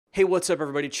Hey, what's up,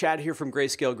 everybody? Chad here from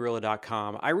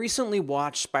Greyscalegorilla.com. I recently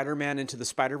watched Spider-Man Into the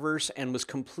Spider-Verse and was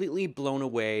completely blown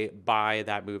away by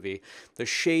that movie. The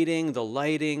shading, the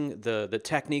lighting, the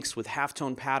techniques with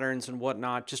halftone patterns and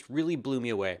whatnot just really blew me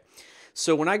away.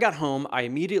 So when I got home, I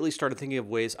immediately started thinking of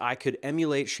ways I could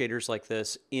emulate shaders like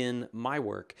this in my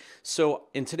work. So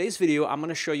in today's video, I'm going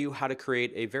to show you how to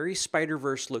create a very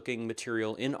Spider-Verse looking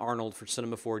material in Arnold for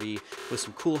Cinema 4D with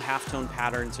some cool halftone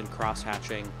patterns and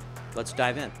cross-hatching. Let's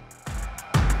dive in.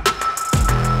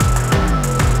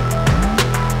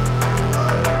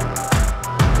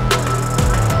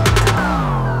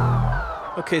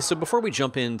 Okay, so before we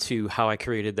jump into how I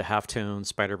created the halftone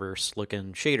Spider-Verse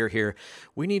looking shader here,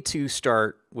 we need to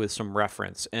start with some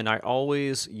reference. And I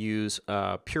always use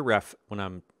pure ref when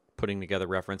I'm putting together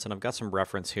reference. And I've got some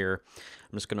reference here.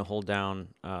 I'm just going to hold down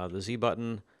the Z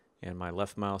button and my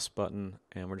left mouse button,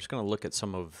 and we're just going to look at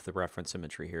some of the reference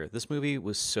imagery here. This movie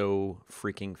was so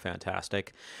freaking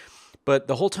fantastic. But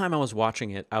the whole time I was watching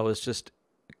it, I was just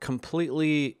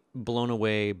completely blown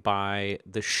away by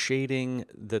the shading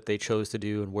that they chose to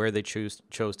do and where they chose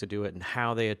to do it and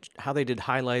how they did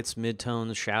highlights,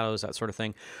 midtones, shadows, that sort of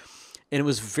thing. And it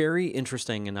was very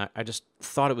interesting, and I just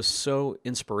thought it was so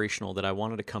inspirational that I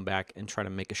wanted to come back and try to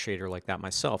make a shader like that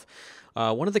myself.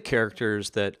 One of the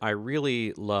characters that I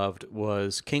really loved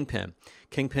was Kingpin.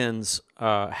 Kingpin's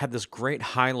had this great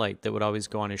highlight that would always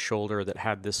go on his shoulder that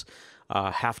had this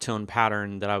halftone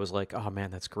pattern that I was like, oh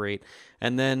man, that's great.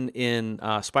 And then in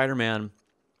Spider-Man,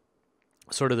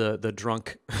 sort of the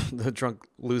drunk the drunk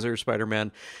loser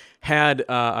Spider-Man had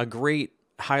a great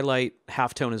highlight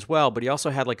halftone as well, but he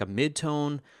also had like a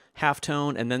mid-tone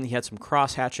halftone, and then he had some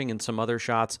cross-hatching in some other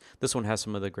shots. This one has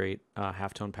some of the great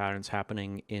halftone patterns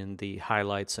happening in the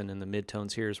highlights and in the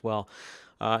mid-tones here as well.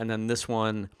 And then this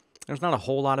one, there's not a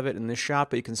whole lot of it in this shot,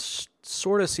 but you can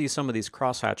sort of see some of these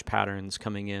crosshatch patterns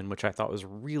coming in, which I thought was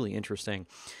really interesting.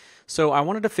 So I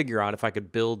wanted to figure out if I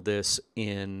could build this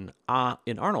in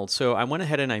Arnold. So I went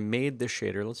ahead and I made this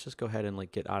shader. Let's just go ahead and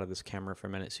like get out of this camera for a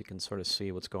minute so you can sort of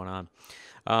see what's going on.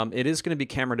 It is going to be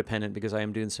camera dependent because I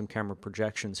am doing some camera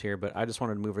projections here, but I just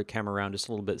wanted to move the camera around just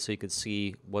a little bit so you could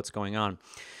see what's going on.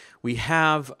 We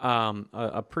have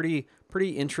a pretty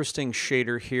interesting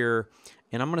shader here.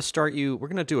 And I'm going to start you, we're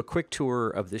going to do a quick tour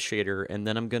of this shader, and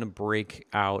then I'm going to break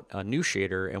out a new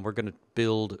shader, and we're going to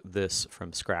build this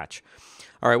from scratch.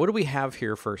 All right, what do we have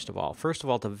here first of all? First of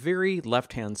all, at the very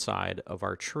left-hand side of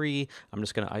our tree, I'm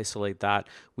just going to isolate that.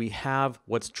 We have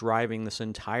what's driving this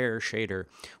entire shader,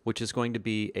 which is going to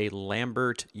be a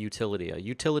Lambert utility.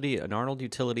 An Arnold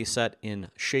utility set in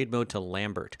shade mode to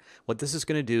Lambert. What this is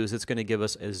going to do is it's going to give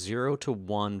us a 0 to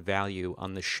 1 value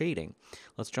on the shading.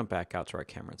 Let's jump back out to our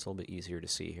camera. It's a little bit easier to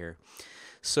see here.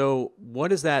 So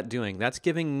what is that doing? That's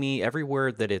giving me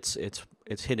everywhere that it's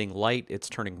hitting light, it's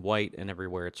turning white, and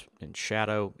everywhere it's in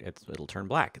shadow, it'll turn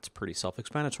black. It's pretty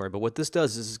self-explanatory. But what this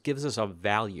does is it gives us a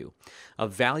value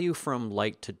from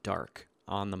light to dark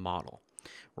on the model,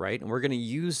 right? And we're going to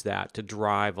use that to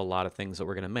drive a lot of things that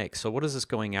we're going to make. So what is this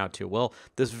going out to? Well,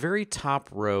 this very top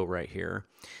row right here,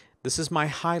 this is my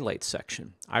highlight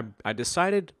section. I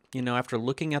decided, you know, after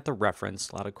looking at the reference,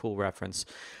 a lot of cool reference,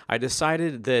 I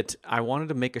decided that I wanted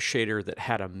to make a shader that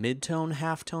had a mid-tone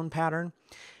halftone pattern,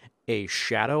 a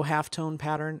shadow halftone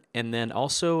pattern, and then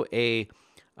also a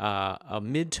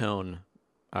mid-tone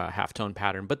halftone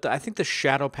pattern. But I think the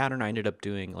shadow pattern I ended up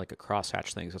doing like a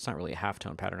crosshatch thing, so it's not really a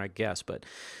halftone pattern, I guess, but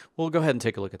we'll go ahead and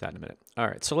take a look at that in a minute. All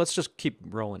right, so let's just keep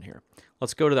rolling here.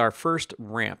 Let's go to our first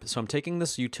ramp. So I'm taking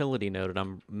this utility node and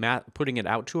I'm putting it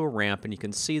out to a ramp, and you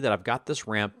can see that I've got this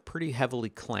ramp pretty heavily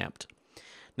clamped.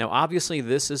 Now, obviously,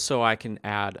 this is so I can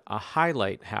add a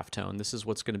highlight halftone. This is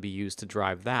what's going to be used to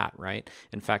drive that, right?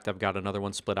 In fact, I've got another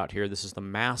one split out here. This is the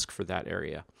mask for that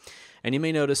area. And you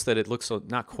may notice that it looks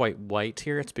not quite white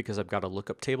here. It's because I've got a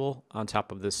lookup table on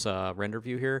top of this render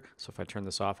view here. So if I turn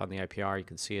this off on the IPR, you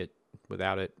can see it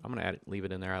without it. I'm going to leave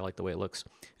it in there. I like the way it looks.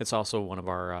 It's also one of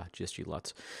our GSG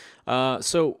LUTs.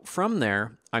 So from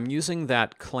there, I'm using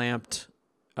that clamped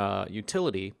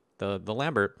utility, the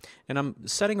Lambert, and I'm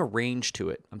setting a range to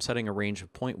it. I'm setting a range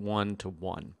of 0.1 to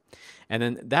 1. And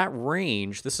then that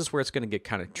range, this is where it's going to get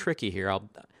kind of tricky here.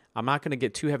 I'm not going to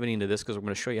get too heavy into this because I'm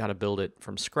going to show you how to build it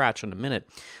from scratch in a minute.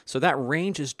 So that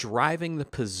range is driving the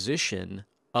position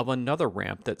of another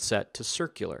ramp that's set to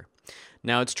circular.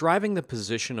 Now it's driving the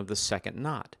position of the second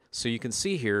knot. So you can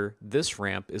see here, this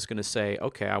ramp is going to say,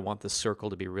 okay, I want the circle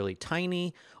to be really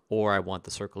tiny, or I want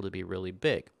the circle to be really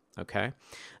big. Okay,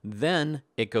 then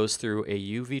it goes through a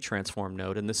UV transform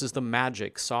node, and this is the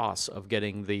magic sauce of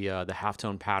getting the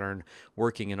halftone pattern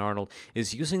working in Arnold,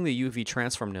 is using the UV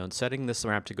transform node, setting this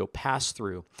ramp to go pass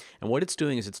through. And what it's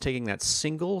doing is it's taking that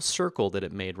single circle that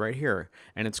it made right here,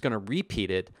 and it's going to repeat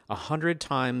it 100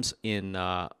 times in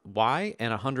Y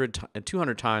and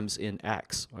 200 times in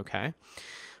X. Okay.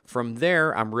 From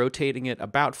there, I'm rotating it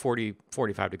about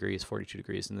 45 degrees, 42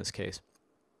 degrees in this case,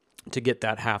 to get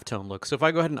that halftone look. So if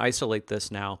I go ahead and isolate this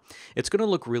now, it's going to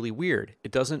look really weird.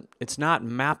 It's not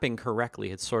mapping correctly.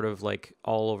 It's sort of like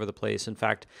all over the place. In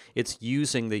fact, it's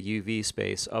using the UV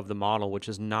space of the model, which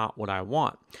is not what I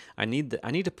want. I need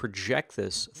to project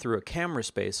this through a camera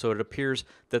space so it appears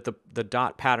that the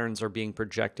dot patterns are being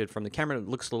projected from the camera. It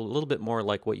looks a little bit more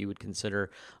like what you would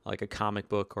consider like a comic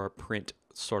book or a print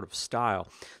sort of style.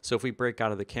 So if we break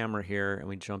out of the camera here and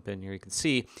we jump in here, you can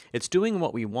see it's doing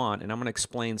what we want, and I'm going to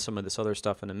explain some of this other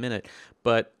stuff in a minute,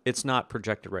 but it's not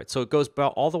projected right. So it goes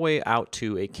all the way out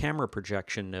to a camera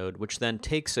projection node, which then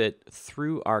takes it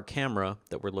through our camera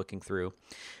that we're looking through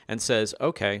and says,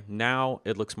 okay, now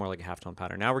it looks more like a halftone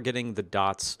pattern. Now we're getting the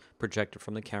dots projected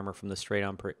from the camera from the straight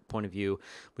on point of view.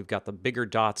 We've got the bigger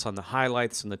dots on the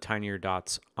highlights and the tinier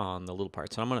dots on the little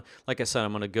parts. And I'm going to, like I said,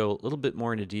 I'm going to go a little bit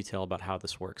more into detail about how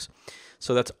this works.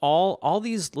 So that's all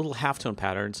these little halftone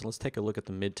patterns. Let's take a look at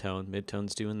the midtone.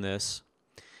 Midtone's doing this.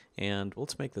 And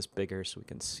let's make this bigger so we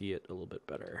can see it a little bit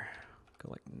better. Go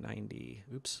like 90.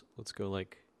 Oops. Let's go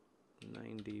like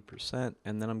 90%.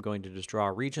 And then I'm going to just draw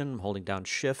a region. I'm holding down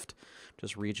Shift.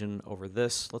 Just region over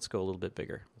this. Let's go a little bit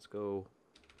bigger. Let's go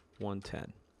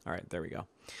 110. All right, there we go.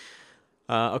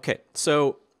 Okay,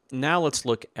 so now let's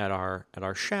look at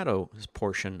our shadow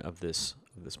portion of this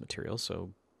material.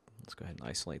 So let's go ahead and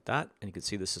isolate that, and you can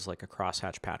see this is like a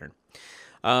crosshatch pattern.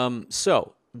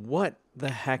 So what the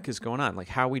heck is going on? Like,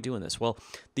 how are we doing this? Well,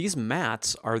 these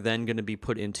mats are then going to be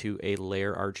put into a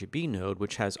layer RGB node,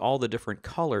 which has all the different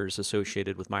colors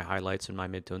associated with my highlights and my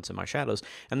midtones and my shadows,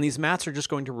 and these mats are just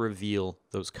going to reveal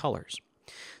those colors.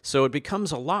 So it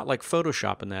becomes a lot like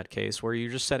Photoshop in that case, where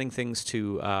you're just setting things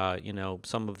to, you know,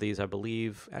 some of these, I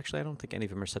believe, actually, I don't think any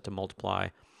of them are set to multiply.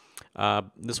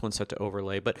 This one's set to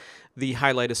overlay, but the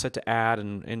highlight is set to add,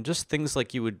 and just things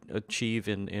like you would achieve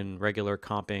in regular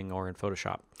comping or in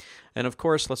Photoshop. And of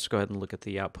course, let's go ahead and look at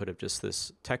the output of just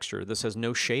this texture. This has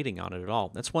no shading on it at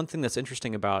all. That's one thing that's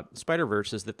interesting about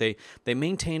Spider-Verse, is that they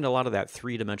maintained a lot of that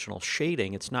three-dimensional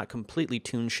shading. It's not completely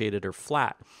toon shaded or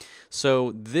flat.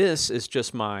 So this is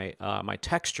just my my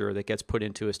texture that gets put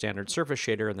into a standard surface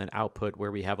shader and then output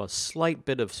where we have a slight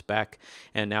bit of speck,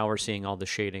 and now we're seeing all the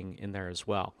shading in there as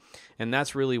well. And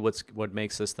that's really what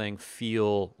makes this thing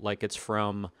feel like it's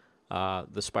from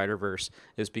the Spider-Verse,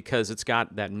 is because it's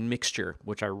got that mixture,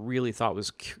 which I really thought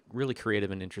was really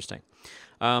creative and interesting.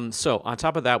 So on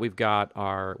top of that, we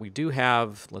do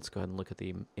have, let's go ahead and look at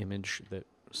the image that.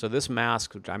 So this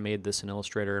mask, I made this in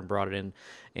Illustrator and brought it in,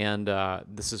 and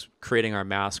this is creating our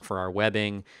mask for our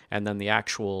webbing, and then the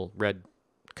actual red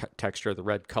texture, the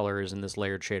red color, is in this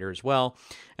layered shader as well.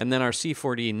 And then our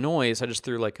C4D noise, I just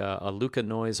threw like a Luca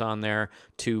noise on there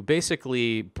to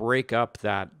basically break up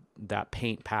that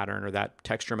paint pattern or that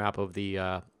texture map of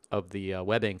the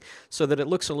webbing, so that it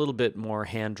looks a little bit more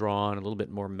hand-drawn, a little bit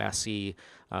more messy,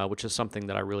 which is something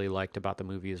that I really liked about the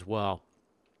movie as well.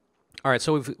 All right,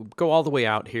 so we go all the way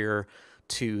out here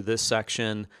to this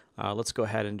section. Let's go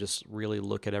ahead and just really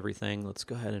look at everything. Let's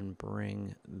go ahead and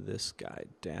bring this guy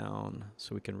down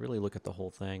so we can really look at the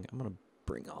whole thing. I'm going to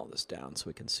bring all this down so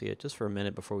we can see it just for a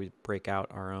minute before we break out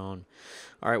our own.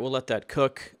 All right, we'll let that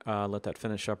cook, let that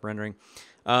finish up rendering.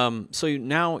 So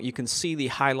now you can see the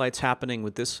highlights happening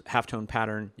with this halftone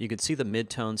pattern. You can see the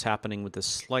midtones happening with this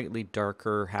slightly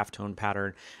darker halftone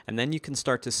pattern. And then you can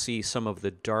start to see some of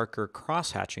the darker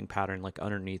cross-hatching pattern, like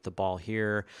underneath the ball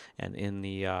here and in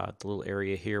the little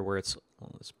area here where it's,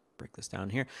 well, let's break this down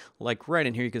here. Like right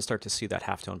in here, you can start to see that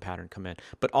halftone pattern come in.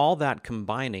 But all that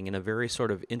combining in a very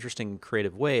sort of interesting,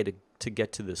 creative way to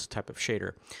get to this type of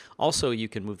shader. Also, you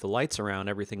can move the lights around.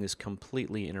 Everything is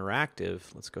completely interactive.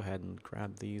 Let's go ahead and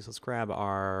grab these. Let's grab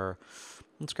our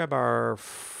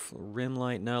rim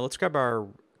light. No, let's grab our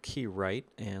key right,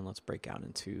 and let's break out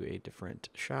into a different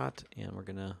shot. And we're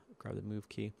gonna grab the move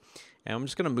key. And I'm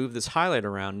just gonna move this highlight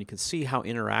around, and you can see how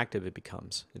interactive it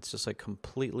becomes. It's just like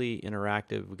completely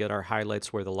interactive. We get our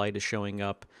highlights where the light is showing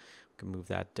up. We can move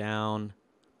that down.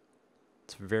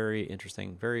 It's very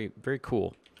interesting, very, very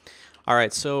cool. All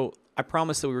right, so I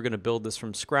promised that we were going to build this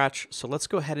from scratch, so let's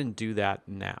go ahead and do that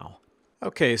now.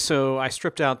 Okay, so I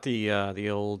stripped out the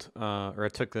old, or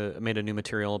I made a new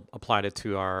material, applied it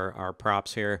to our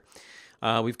props here.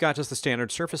 We've got just the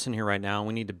standard surface in here right now.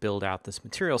 We need to build out this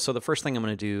material. So the first thing I'm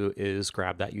going to do is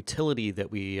grab that utility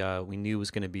that we knew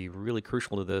was going to be really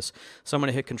crucial to this. So I'm going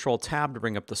to hit Control-Tab to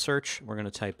bring up the search. We're going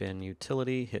to type in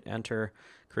utility, hit Enter,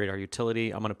 create our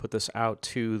utility. I'm going to put this out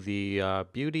to the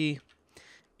beauty.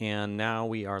 And now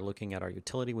we are looking at our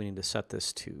utility. We need to set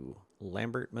this to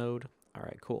Lambert mode. All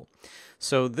right, cool.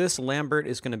 So this Lambert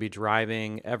is going to be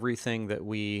driving everything that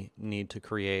we need to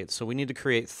create. So we need to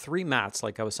create 3 mats,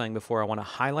 like I was saying before. I want a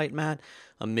highlight mat,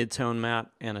 a midtone mat,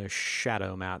 and a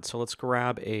shadow mat. So let's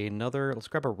grab a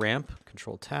ramp,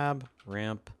 Control-Tab,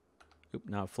 ramp,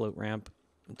 now float ramp,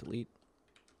 delete,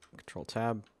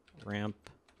 Control-Tab, ramp,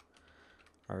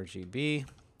 RGB,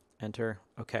 enter.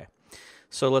 Okay.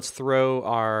 So let's throw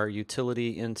our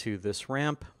utility into this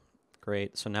ramp.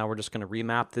 Great. So now we're just going to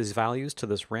remap these values to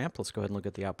this ramp. Let's go ahead and look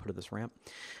at the output of this ramp.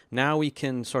 Now we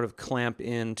can sort of clamp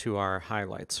into our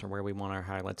highlights, or where we want our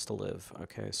highlights to live.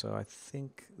 Okay, so I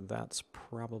think that's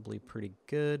probably pretty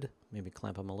good. Maybe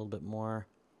clamp them a little bit more.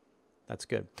 That's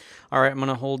good. All right, I'm going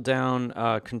to hold down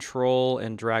Control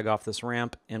and drag off this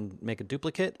ramp and make a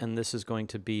duplicate, and this is going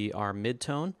to be our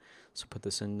midtone. So put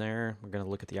this in there. We're going to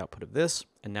look at the output of this,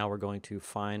 and now we're going to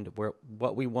find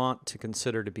what we want to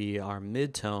consider to be our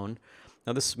midtone.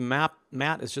 Now this mat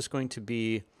is just going to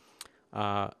be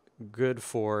good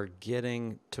for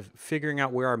figuring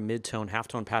out where our midtone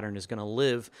halftone pattern is going to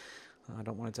live. I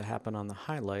don't want it to happen on the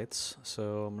highlights,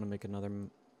 so I'm going to make another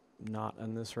knot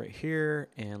on this right here,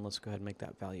 and let's go ahead and make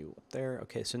that value up there.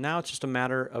 Okay, so now it's just a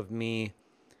matter of me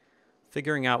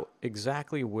figuring out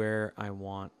exactly where I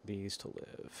want these to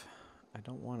live. I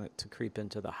don't want it to creep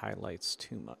into the highlights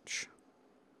too much.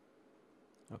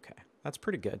 Okay, that's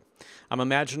pretty good. I'm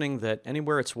imagining that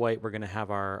anywhere it's white, we're going to have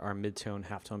our midtone,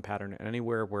 halftone pattern, and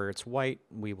anywhere where it's white,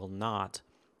 we will not.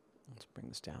 Let's bring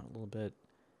this down a little bit.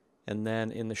 And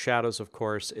then in the shadows, of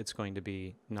course, it's going to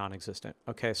be non-existent.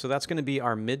 Okay, so that's going to be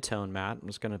our midtone mat. I'm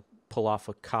just going to pull off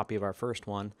a copy of our first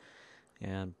one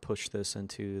and push this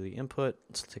into the input.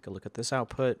 Let's take a look at this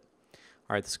output.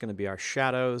 All right, this is going to be our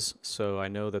shadows. So I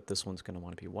know that this one's going to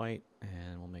want to be white,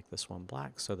 and we'll make this one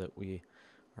black so that we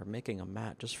are making a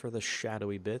mat just for the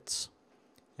shadowy bits.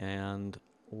 And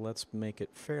let's make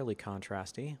it fairly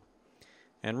contrasty.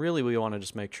 And really, we want to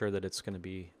just make sure that it's going to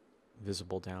be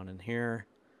visible down in here,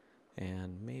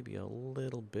 and maybe a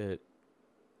little bit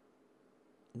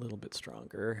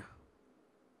stronger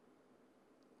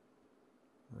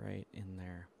right in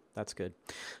there. That's good.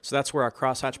 So that's where our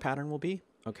crosshatch pattern will be.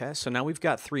 Okay, so now we've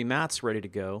got 3 mats ready to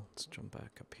go. Let's jump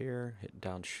back up here,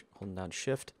 holding down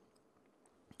Shift.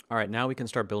 All right, now we can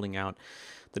start building out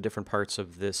the different parts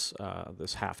of this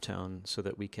this halftone so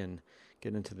that we can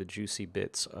get into the juicy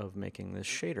bits of making this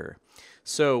shader.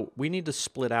 So we need to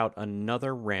split out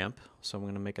another ramp. So I'm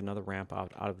going to make another ramp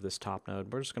out of this top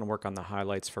node. We're just going to work on the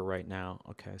highlights for right now.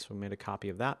 Okay, so we made a copy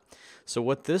of that. So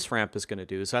what this ramp is going to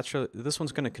do is actually, this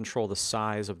one's going to control the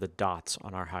size of the dots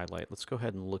on our highlight. Let's go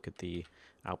ahead and look at the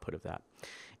output of that.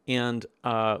 And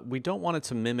we don't want it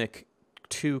to mimic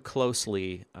too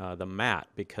closely the matte,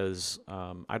 because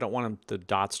I don't want the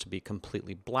dots to be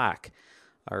completely black.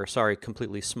 Or sorry,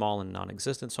 completely small and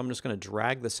non-existent. So I'm just going to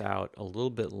drag this out a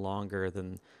little bit longer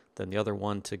than the other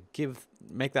one to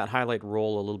make that highlight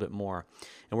roll a little bit more.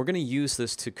 And we're going to use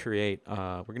this to create,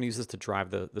 we're going to use this to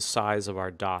drive the size of our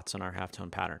dots in our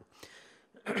halftone pattern.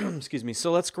 Excuse me.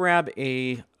 So let's grab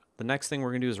the next thing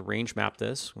we're going to do is range map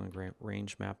this. We're going to grab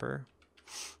range mapper.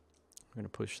 We're going to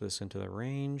push this into the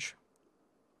range.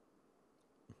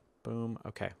 Boom.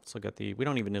 Okay, let's look at we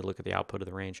don't even need to look at the output of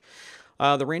the range.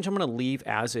 The range I'm going to leave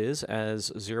as is,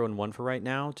 as 0 and 1 for right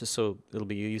now, just so it'll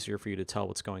be easier for you to tell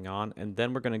what's going on. And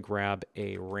then we're going to grab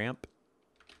a ramp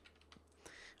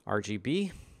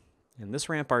RGB. And this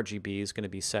ramp RGB is going to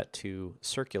be set to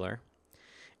circular.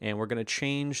 And we're going to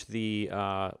change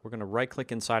we're going to right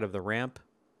click inside of the ramp.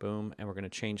 Boom. And we're going to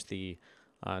change the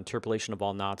interpolation of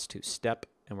all knots to step.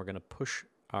 And we're going to push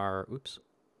our, oops,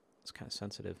 it's kind of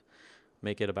sensitive.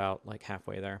 Make it about like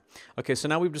halfway there. Okay, so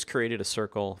now we've just created a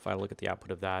circle. If I look at the output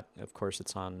of that, of course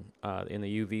it's on in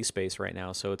the UV space right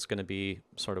now, so it's going to be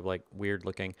sort of like weird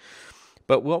looking.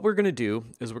 But what we're going to do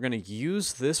is we're going to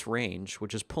use this range,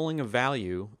 which is pulling a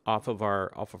value off of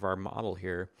our model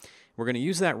here. We're going to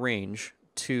use that range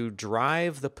to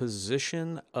drive the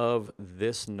position of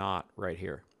this knot right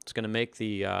here. It's going to make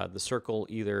the circle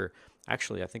either.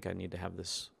 Actually, I think I need to have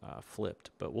this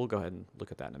flipped, but we'll go ahead and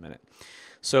look at that in a minute.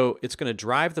 So it's going to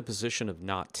drive the position of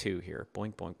knot 2 here.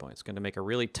 Boink, boink, boink. It's going to make a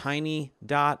really tiny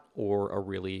dot or a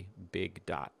really big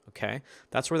dot, okay?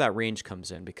 That's where that range comes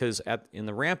in, because in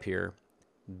the ramp here,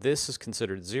 this is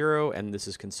considered 0 and this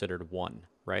is considered 1,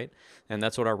 right? And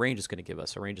that's what our range is going to give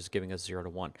us. Our range is giving us 0 to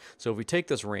 1. So if we take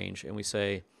this range and we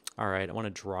say, all right, I want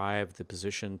to drive the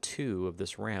position 2 of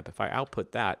this ramp. If I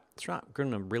output that, it's not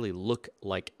going to really look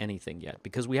like anything yet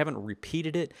because we haven't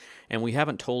repeated it and we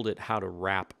haven't told it how to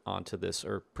wrap onto this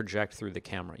or project through the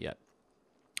camera yet.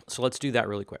 So let's do that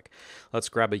really quick. Let's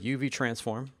grab a UV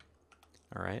transform.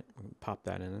 All right, pop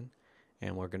that in.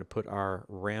 And we're going to put our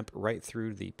ramp right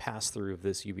through the pass-through of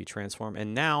this UV transform.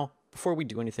 And now, before we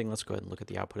do anything, let's go ahead and look at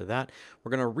the output of that.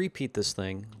 We're going to repeat this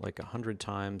thing like 100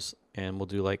 times, and we'll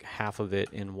do like half of it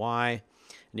in Y.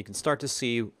 And you can start to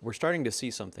see, we're starting to see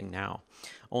something now.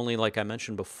 Only like I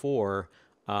mentioned before,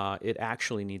 it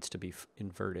actually needs to be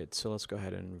inverted. So let's go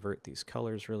ahead and invert these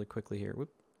colors really quickly here. Whoop,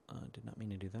 did not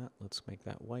mean to do that. Let's make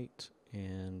that white,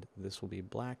 and this will be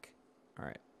black. All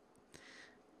right.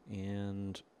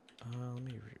 And let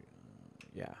me,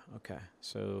 yeah, okay.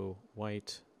 So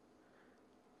white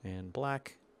and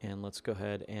black, and let's go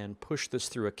ahead and push this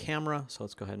through a camera. So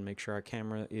let's go ahead and make sure our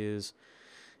camera is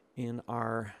in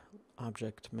our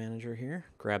object manager here.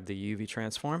 Grab the UV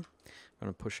transform. I'm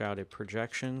going to push out a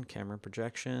projection, camera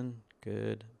projection.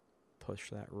 Good.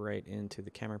 Push that right into the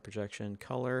camera projection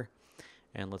color.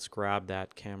 And let's grab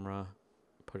that camera,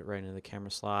 put it right into the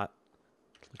camera slot.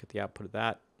 Look at the output of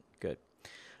that. Good.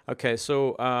 Okay,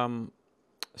 so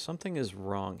something is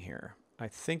wrong here. I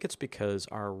think it's because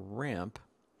our ramp,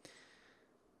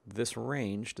 this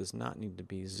range does not need to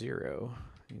be 0.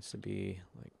 It needs to be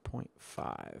like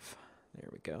 0.5. There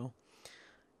we go.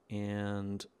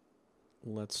 And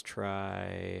let's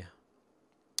try,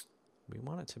 we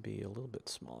want it to be a little bit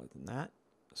smaller than that.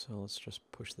 So let's just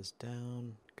push this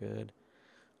down. Good.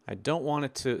 I don't want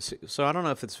it to, so I don't know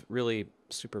if it's really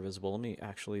super visible. Let me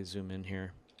actually zoom in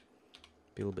here.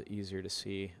 Be a little bit easier to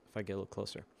see if I get a little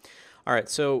closer. All right,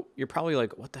 so you're probably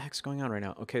like, what the heck's going on right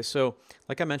now? Okay, so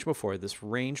like I mentioned before, this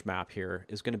range map here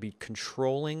is going to be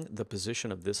controlling the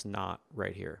position of this knot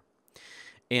right here.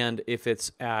 And if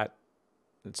it's at,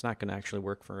 it's not going to actually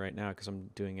work for right now because I'm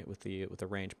doing it with the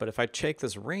range. But if I take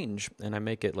this range and I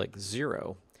make it like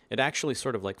 0, it actually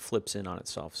sort of like flips in on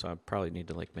itself. So I probably need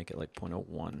to like make it like 0.01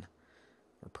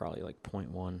 or probably like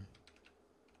 0.1.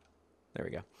 There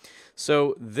we go.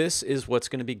 So this is what's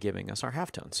going to be giving us our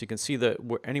halftone. So you can see that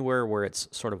anywhere where it's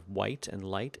sort of white and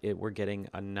light, we're getting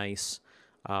a nice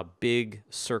big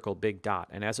circle, big dot.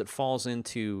 And as it falls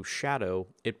into shadow,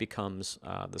 it becomes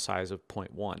the size of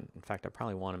 0.1. In fact, I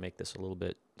probably want to make this a little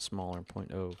bit smaller,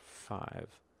 0.05,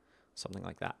 something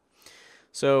like that.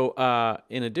 So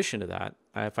in addition to that,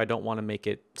 if I don't want to make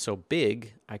it so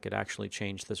big, I could actually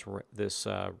change this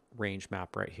range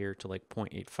map right here to like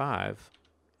 0.85.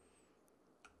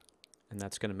 And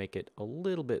that's going to make it a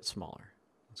little bit smaller.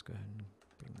 Let's go ahead and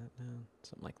bring that down,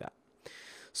 something like that.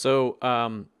 So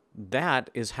that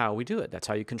is how we do it. That's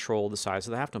how you control the size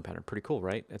of the halftone pattern. Pretty cool,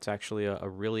 right? It's actually a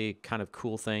really kind of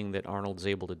cool thing that Arnold's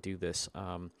able to do this.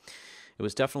 It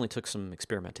was definitely took some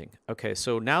experimenting. Okay,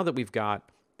 so now that we've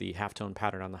got the halftone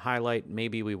pattern on the highlight,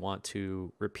 maybe we want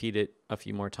to repeat it a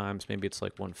few more times. Maybe it's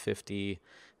like 150.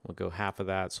 We'll go half of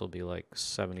that, so it'll be like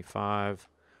 75.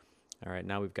 All right,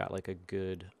 now we've got like a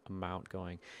good amount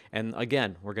going. And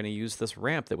again, we're going to use this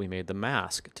ramp that we made, the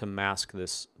mask, to mask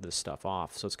this stuff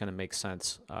off. So it's going to make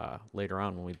sense later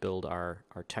on when we build our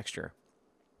texture.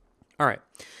 All right,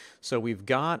 so we've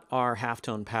got our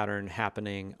halftone pattern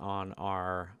happening on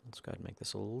our, let's go ahead and make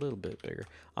this a little bit bigger,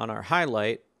 on our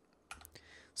highlight.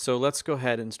 So let's go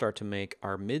ahead and start to make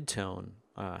our midtone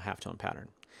halftone pattern.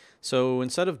 So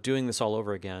instead of doing this all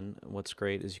over again, what's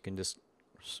great is you can just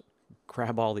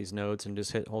grab all these nodes and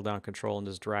just hold down Control and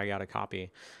just drag out a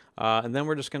copy. And then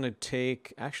we're just going to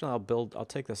take, actually I'll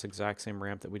take this exact same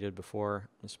ramp that we did before.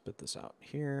 Let's spit this out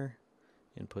here,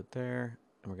 input there,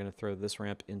 and we're going to throw this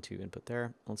ramp into input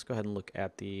there. Let's go ahead and look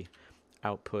at the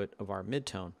output of our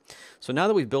midtone. So now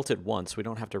that we've built it once, we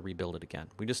don't have to rebuild it again.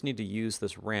 We just need to use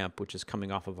this ramp, which is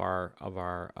coming off of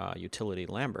our utility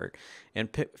Lambert, and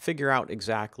figure out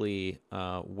exactly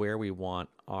where we want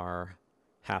our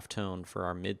halftone for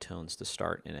our midtones to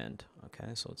start and end. Okay,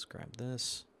 so let's grab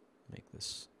this, make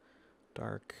this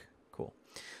dark. Cool.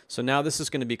 So now this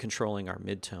is going to be controlling our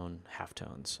midtone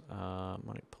halftones. I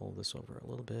might pull this over a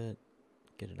little bit,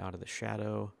 get it out of the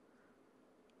shadow.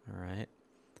 All right.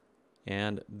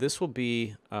 And this will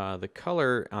be, the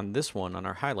color on this one, on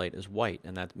our highlight, is white,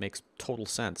 and that makes total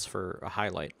sense for a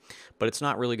highlight. But it's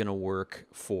not really going to work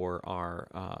for our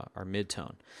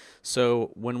midtone. So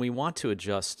when we want to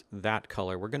adjust that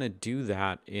color, we're going to do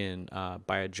that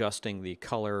by adjusting the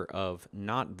color of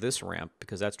not this ramp,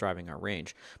 because that's driving our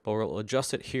range, but we'll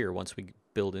adjust it here once we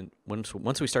build in,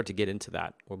 once we start to get into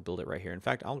that, we'll build it right here. In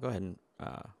fact, I'll go ahead and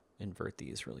invert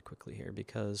these really quickly here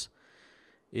because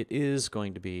it is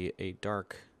going to be a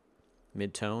dark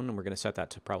mid-tone, and we're going to set that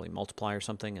to probably multiply or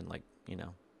something and, like, you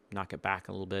know, knock it back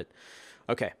a little bit.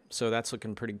 Okay, so that's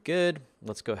looking pretty good.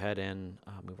 Let's go ahead and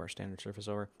move our standard surface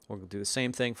over. We'll do the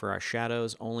same thing for our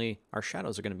shadows, only our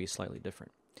shadows are going to be slightly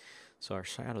different. So our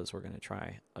shadows, we're going to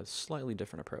try a slightly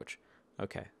different approach.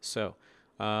 Okay, so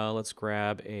let's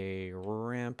grab a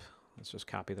ramp. Let's just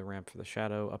copy the ramp for the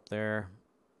shadow up there.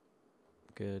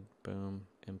 Good, boom,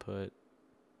 input.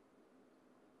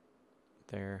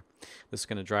 There. This is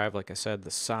going to drive, like I said,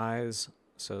 the size,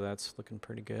 so that's looking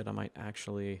pretty good. I might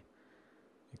actually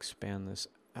expand this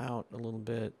out a little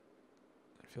bit.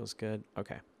 That feels good.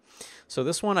 Okay. So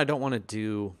this one I don't want to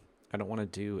do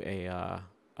a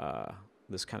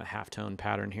this kind of halftone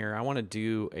pattern here. I want to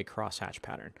do a crosshatch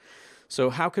pattern. So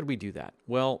how could we do that?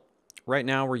 Well, right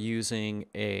now we're using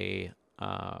a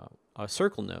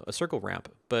circle ramp,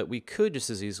 but we could just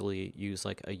as easily use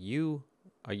like a U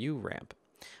ramp,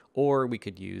 or we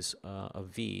could use a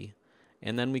V,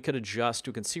 and then we could adjust.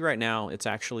 You can see right now it's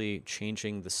actually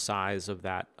changing the size of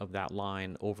that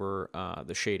line over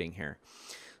the shading here.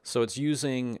 So it's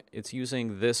using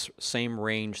this same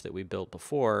range that we built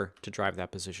before to drive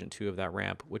that position 2 of that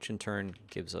ramp, which in turn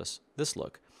gives us this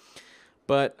look.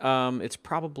 But it's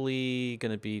probably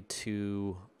going to be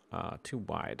too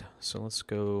wide. So let's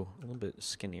go a little bit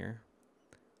skinnier.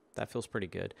 That feels pretty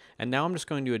good. And now I'm just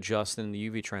going to adjust in the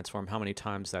UV transform how many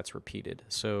times that's repeated.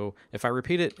 So if I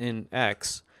repeat it in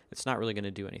X, it's not really going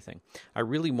to do anything. I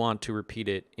really want to repeat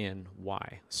it in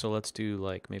Y. So let's do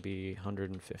like maybe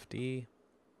 150.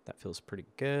 That feels pretty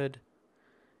good.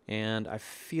 And I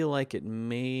feel like it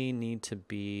may need to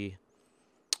be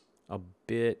a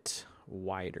bit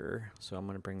wider. So I'm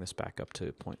going to bring this back up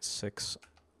to 0.6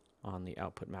 on the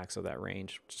output max of that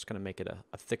range, which is going to make it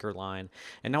a thicker line.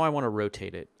 And now I want to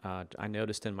rotate it. I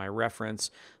noticed in my reference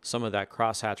some of that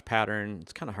crosshatch pattern,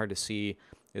 it's kind of hard to see,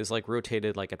 is like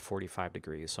rotated like at 45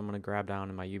 degrees. So I'm going to grab down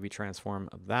in my UV transform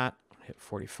of that, hit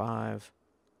 45.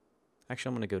 Actually,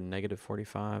 I'm going to go negative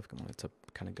 45. I'm going to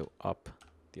kind of go up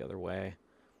the other way.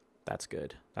 That's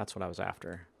good. That's what I was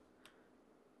after.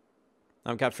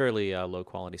 I've got fairly low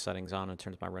quality settings on in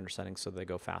terms of my render settings, so they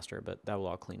go faster, but that will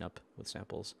all clean up with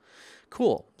samples.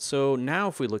 Cool. So now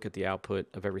if we look at the output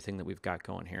of everything that we've got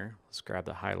going here, let's grab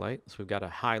the highlight. So we've got a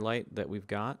highlight that we've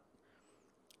got,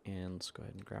 and let's go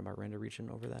ahead and grab our render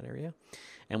region over that area.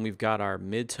 And we've got our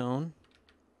mid-tone,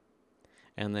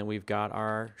 and then we've got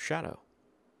our shadow.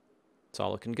 It's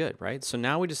all looking good, right? So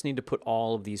now we just need to put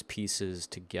all of these pieces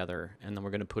together, and then we're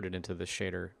going to put it into the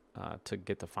shader to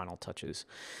get the final touches.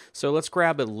 So let's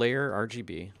grab a layer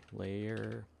RGB,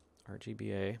 layer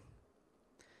RGBA,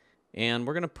 and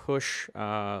we're going to push,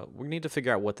 we need to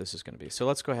figure out what this is going to be. So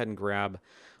let's go ahead and grab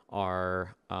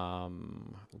our,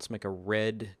 let's make a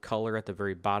red color at the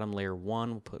very bottom, layer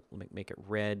 1. We'll make it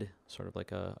red, sort of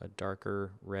like a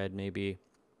darker red maybe.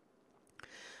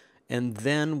 And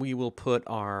then we will put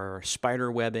our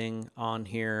spider webbing on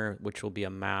here, which will be a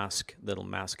mask that'll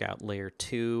mask out layer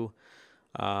 2.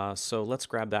 So let's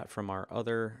grab that from our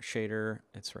other shader.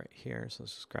 It's right here. So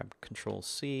let's just grab Control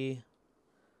C,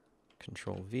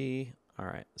 Control V. All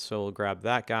right, so we'll grab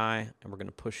that guy, and we're going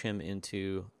to push him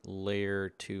into layer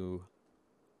 2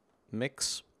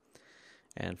 mix.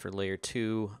 And for layer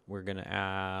 2, we're going to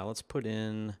add, let's put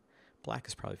in, black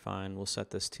is probably fine. We'll set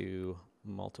this to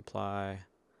multiply.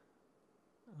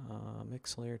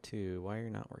 Mix layer 2. Why are you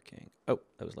not working? Oh,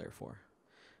 that was layer 4.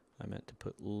 I meant to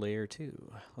put layer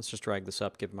 2. Let's just drag this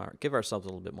up, give ourselves a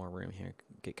little bit more room here,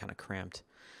 get kind of cramped.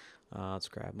 Let's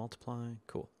grab multiply.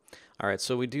 Cool. All right,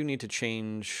 so we do need to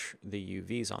change the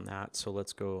UVs on that. So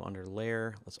let's go under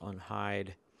layer. Let's unhide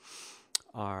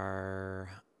our,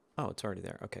 oh, it's already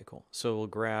there. Okay, cool. So we'll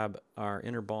grab our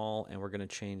inner ball, and we're going to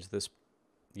change this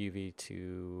UV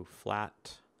to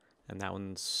flat. And that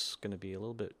one's going to be a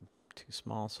little bit too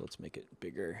small, so let's make it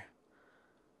bigger.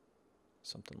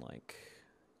 Something like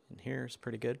in here is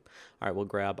pretty good. All right, we'll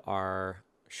grab our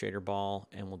shader ball,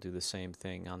 and we'll do the same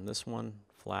thing on this one,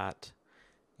 flat,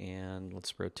 and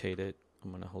let's rotate it.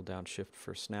 I'm going to hold down Shift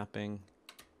for snapping.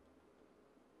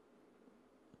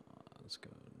 Let's go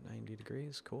 90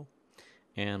 degrees, cool.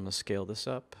 And let's scale this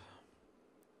up.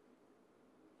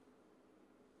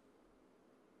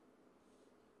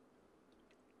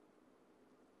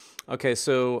 Okay,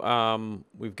 so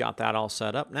we've got that all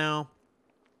set up now,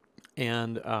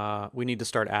 and we need to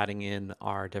start adding in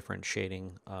our different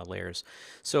shading layers.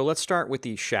 So let's start with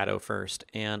the shadow first,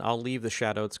 and I'll leave the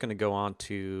shadow. It's going to go on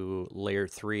to layer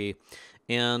 3,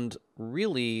 and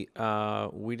really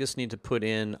we just need to put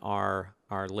in our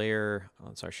layer.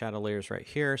 It's our shadow layers right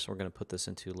here, so we're going to put this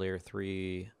into layer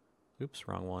 3 oops,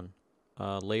 wrong one.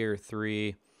 Layer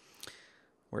 3,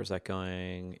 where's that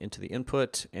going? Into the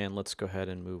input, and let's go ahead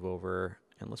and move over,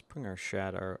 and let's bring our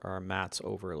shadow, our mats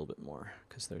over a little bit more,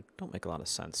 because they don't make a lot of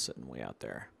sense sitting way out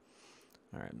there.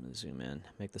 All right, I'm going to zoom in,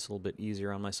 make this a little bit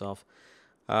easier on myself.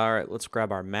 All right, let's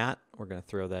grab our mat. We're going to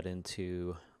throw that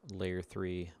into layer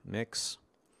 3 mix,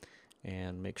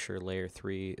 and make sure layer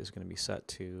 3 is going to be set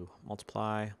to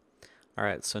multiply. All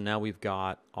right, so now we've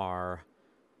got our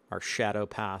shadow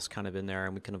pass kind of in there,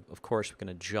 and we can, of course, we can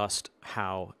adjust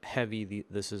how heavy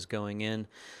this is going in.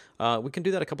 We can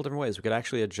do that a couple different ways. We could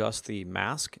actually adjust the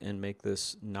mask and make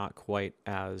this not quite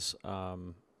as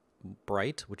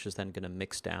bright, which is then going to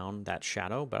mix down that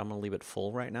shadow, but I'm going to leave it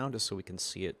full right now just so we can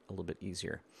see it a little bit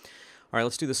easier. All right,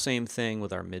 let's do the same thing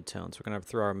with our midtones. We're going to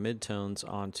throw our midtones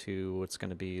onto what's going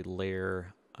to be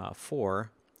layer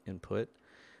 4 input,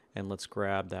 and let's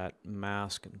grab that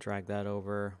mask and drag that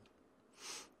over.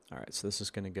 All right, so this is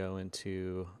going to go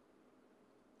into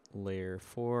layer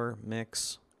 4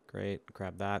 mix. Great,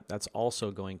 grab that. That's also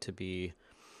going to be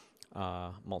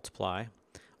multiply.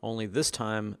 Only this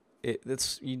time,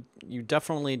 you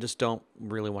definitely just don't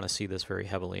really want to see this very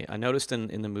heavily. I noticed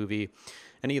in the movie,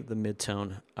 any of the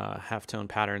midtone, halftone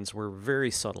patterns were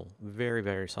very subtle, very,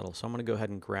 very subtle. So I'm going to go ahead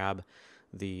and grab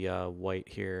the white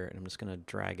here, and I'm just going to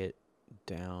drag it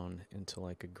down into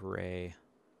like a gray.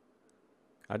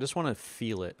 I just want to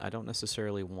feel it. I don't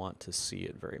necessarily want to see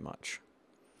it very much.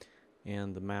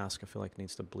 And the mask, I feel like,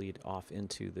 needs to bleed off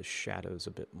into the shadows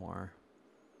a bit more.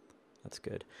 That's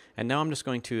good. And now I'm just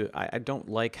going to, I don't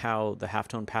like how the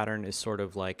halftone pattern is sort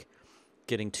of like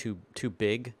getting too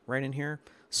big right in here.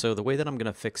 So the way that I'm going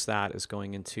to fix that is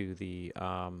going into the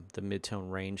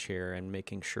midtone range here and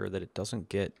making sure that it doesn't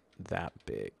get that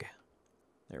big.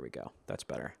 There we go. That's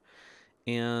better.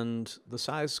 And the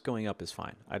size going up is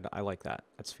fine. I like that.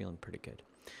 That's feeling pretty good.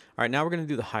 All right, now we're going to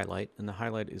do the highlight, and the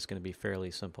highlight is going to be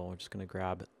fairly simple. We're just going to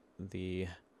grab the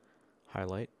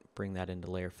highlight, bring that into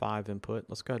layer 5 input.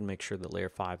 Let's go ahead and make sure that layer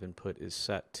 5 input is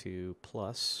set to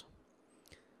plus.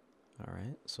 All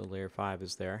right, so layer 5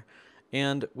 is there.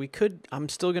 And I'm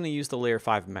still going to use the layer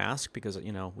 5 mask because,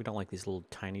 you know, we don't like these little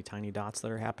tiny dots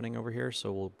that are happening over here.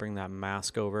 So we'll bring that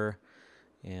mask over,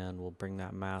 and we'll bring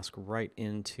that mask right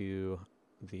into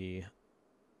the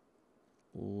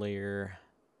layer,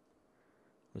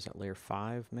 was that layer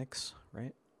 5 mix,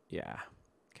 right? Yeah.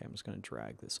 Okay, I'm just going to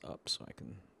drag this up so I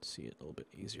can see it a little bit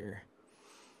easier.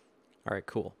 All right,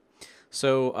 cool.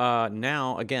 So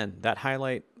now, again, that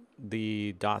highlight,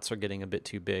 the dots are getting a bit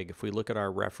too big. If we look at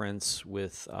our reference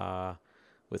with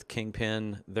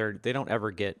Kingpin, they don't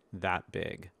ever get that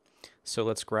big. So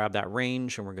let's grab that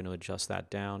range, and we're going to adjust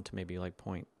that down to maybe like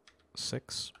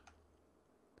 0.6.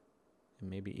 And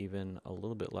maybe even a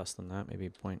little bit less than that, maybe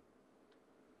 0.5.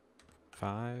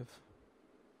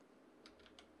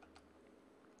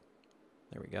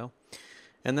 There we go.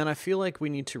 And then I feel like we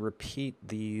need to repeat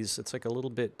these. It's like a little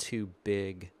bit too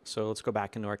big. So let's go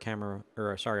back into our camera,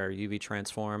 or sorry, our UV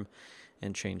transform,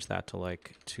 and change that to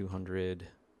like 200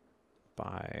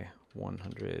 by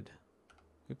 100.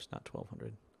 Oops, not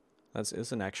 1200.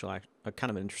 It's an actual, a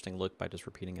kind of an interesting look by just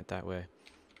repeating it that way.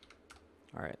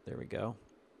 All right, there we go.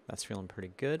 That's feeling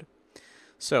pretty good.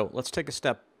 So let's take a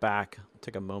step back,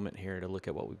 take a moment here to look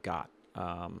at what we've got.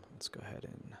 Let's go ahead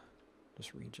and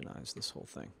just regionize this whole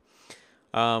thing.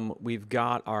 We've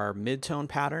got our midtone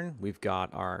pattern, we've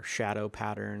got our shadow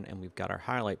pattern, and we've got our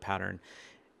highlight pattern.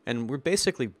 And we're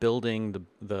basically building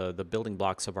the building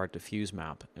blocks of our diffuse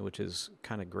map, which is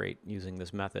kind of great using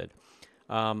this method.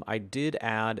 I did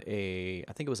add I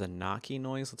think it was a Naki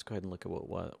noise. Let's go ahead and look at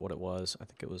what it was. I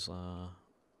think it was a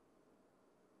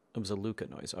Luca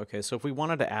noise. Okay, so if we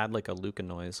wanted to add like a Luca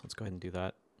noise, let's go ahead and do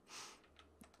that.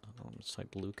 Just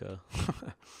type Luca. All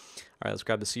right, let's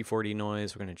grab the C4D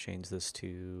noise. We're going to change this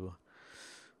to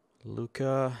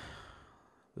Luca.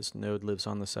 This node lives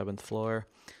on the 7th floor.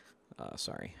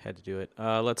 Sorry, had to do it.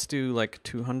 Let's do like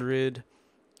 200.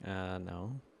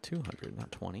 No, 200,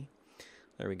 not 20.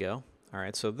 There we go. All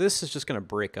right, so this is just going to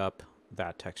break up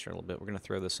that texture a little bit. We're going to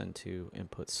throw this into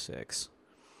input 6.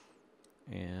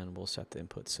 And we'll set the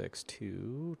input 6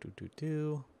 to I'm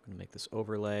going to make this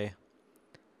overlay.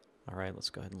 All right, let's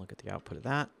go ahead and look at the output of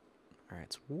that. All right,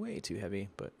 it's way too heavy,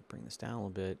 but bring this down a little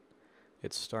bit.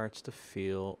 It starts to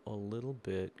feel a little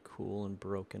bit cool and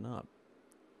broken up.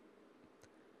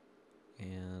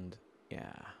 And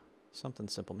yeah, something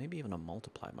simple. Maybe even a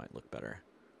multiply might look better.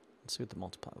 Let's see what the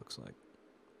multiply looks like.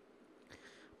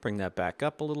 Bring that back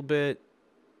up a little bit.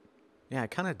 Yeah, I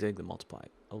kind of dig the multiply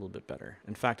a little bit better.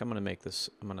 In fact, I'm going to make this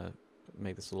a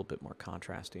little bit more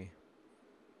contrasty.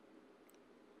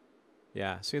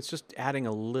 Yeah, see, it's just adding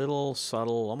a little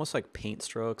subtle, almost like paint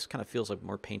strokes, kind of feels like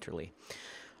more painterly.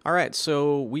 All right,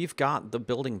 so we've got the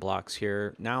building blocks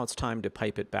here. Now it's time to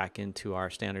pipe it back into our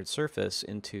standard surface,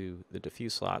 into the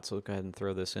diffuse slot. So go ahead and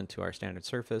throw this into our standard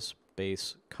surface,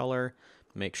 base color,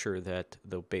 make sure that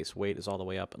the base weight is all the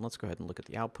way up, and let's go ahead and look at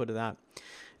the output of that.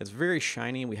 It's very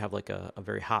shiny. We have like a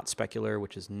very hot specular,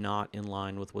 which is not in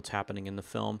line with what's happening in the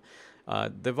film.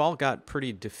 They've all got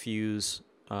pretty diffuse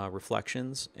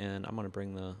reflections, and I'm going to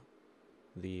bring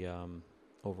the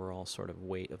overall sort of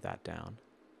weight of that down.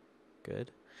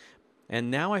 Good. And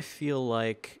now I feel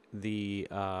like the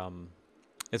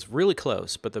it's really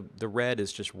close, but the red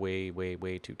is just way, way,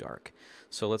 way too dark.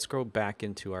 So let's go back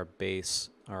into our base,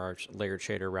 our layered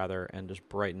shader rather, and just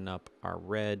brighten up our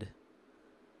red.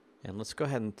 And let's go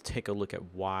ahead and take a look at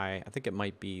why. I think it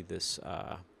might be this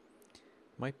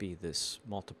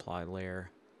multiply layer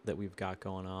that we've got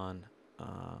going on.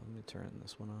 Let me turn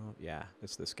this one off. Yeah,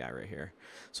 it's this guy right here.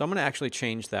 So I'm going to actually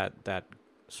change that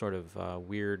sort of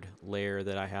weird layer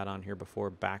that I had on here before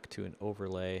back to an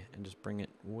overlay and just bring it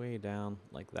way down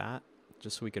like that,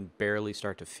 just so we can barely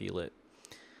start to feel it.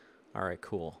 All right,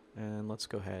 cool. And let's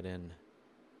go ahead and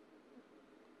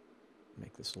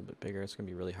make this a little bit bigger. It's going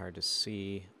to be really hard to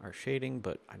see our shading,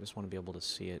 but I just want to be able to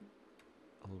see it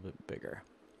a little bit bigger.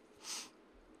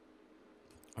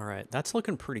 All right, that's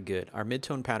looking pretty good. Our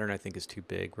mid-tone pattern, I think, is too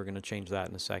big. We're going to change that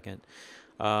in a second.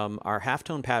 Our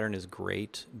half-tone pattern is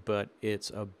great, but it's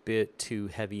a bit too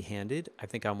heavy-handed. I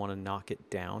think I want to knock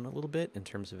it down a little bit in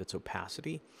terms of its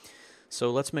opacity. So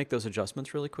let's make those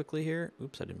adjustments really quickly here.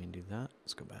 Oops, I didn't mean to do that.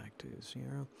 Let's go back to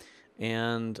 0.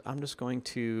 And I'm just going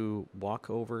to walk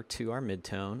over to our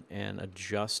mid-tone and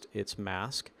adjust its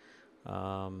mask.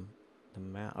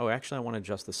 Oh, actually, I want to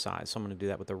adjust the size, so I'm going to do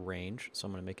that with the range. So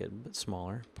I'm going to make it a bit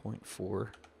smaller, 0.4,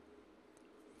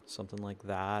 something like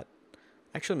that.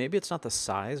 Actually, maybe it's not the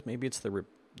size. Maybe it's the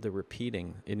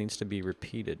repeating. It needs to be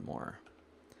repeated more,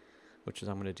 which is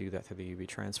I'm going to do that through the UV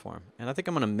transform. And I think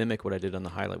I'm going to mimic what I did on the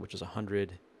highlight, which is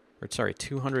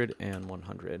 200 and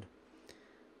 100.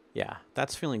 Yeah,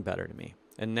 that's feeling better to me.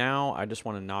 And now I just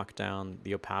want to knock down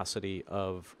the opacity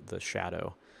of the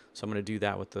shadow. So I'm going to do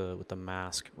that with the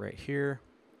mask right here,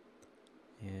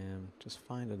 and just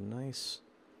find a nice.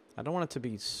 I don't want it to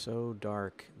be so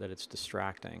dark that it's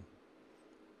distracting.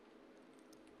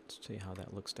 Let's see how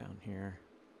that looks down here.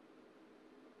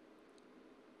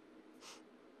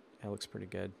 That looks pretty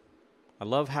good. I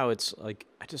love how it's like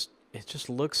it just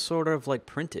looks sort of like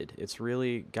printed. It's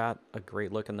really got a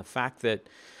great look, and the fact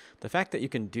that you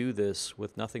can do this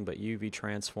with nothing but UV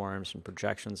transforms and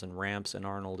projections and ramps in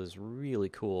Arnold is really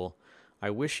cool. I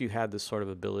wish you had this sort of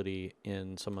ability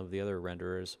in some of the other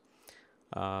renderers,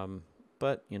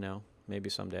 but, you know, maybe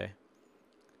someday.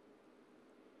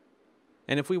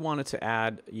 And if we wanted to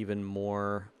add even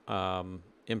more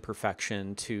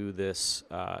imperfection to this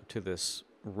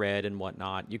red and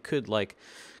whatnot, you could, like,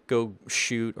 go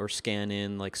shoot or scan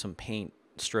in, like, some paint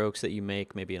strokes that you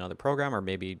make maybe in another program or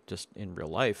maybe just in real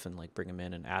life and like bring them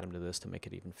in and add them to this to make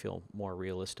it even feel more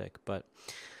realistic. But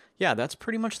yeah, that's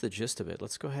pretty much the gist of it.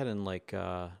 Let's go ahead and like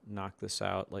knock this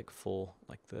out like full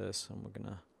like this, and we're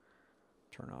gonna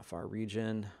turn off our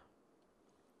region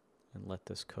and let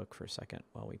this cook for a second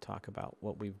while we talk about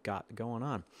what we've got going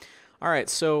on. All right,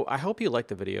 so I hope you liked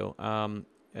the video.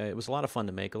 It was a lot of fun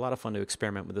to make, a lot of fun to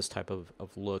experiment with this type of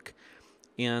look.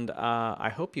 And I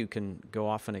hope you can go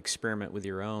off and experiment with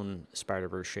your own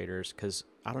Spider-Verse shaders, because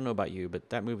I don't know about you, but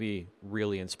that movie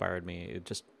really inspired me.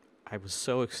 I was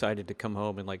so excited to come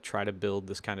home and like try to build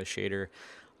this kind of shader.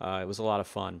 It was a lot of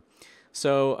fun.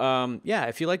 So yeah,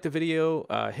 if you liked the video,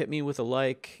 hit me with a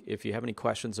like. If you have any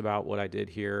questions about what I did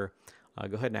here,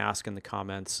 go ahead and ask in the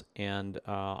comments, and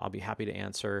I'll be happy to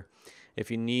answer. If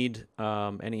you need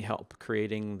any help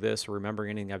creating this or remembering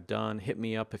anything I've done, hit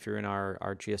me up if you're in our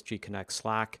GSG Connect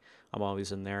Slack. I'm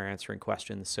always in there answering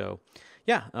questions. So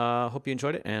yeah, hope you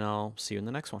enjoyed it, and I'll see you in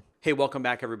the next one. Hey, welcome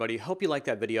back, everybody. Hope you liked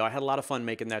that video. I had a lot of fun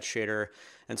making that shader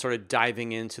and sort of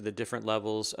diving into the different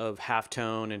levels of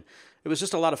halftone, and it was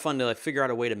just a lot of fun to like, figure out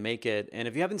a way to make it. And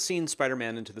if you haven't seen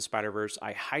Spider-Man Into the Spider-Verse,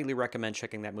 I highly recommend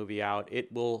checking that movie out.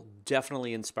 It will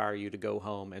definitely inspire you to go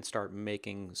home and start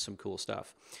making some cool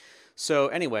stuff. So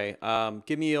anyway,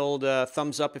 give me an old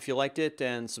thumbs up if you liked it,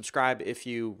 and subscribe if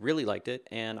you really liked it,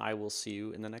 and I will see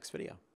you in the next video.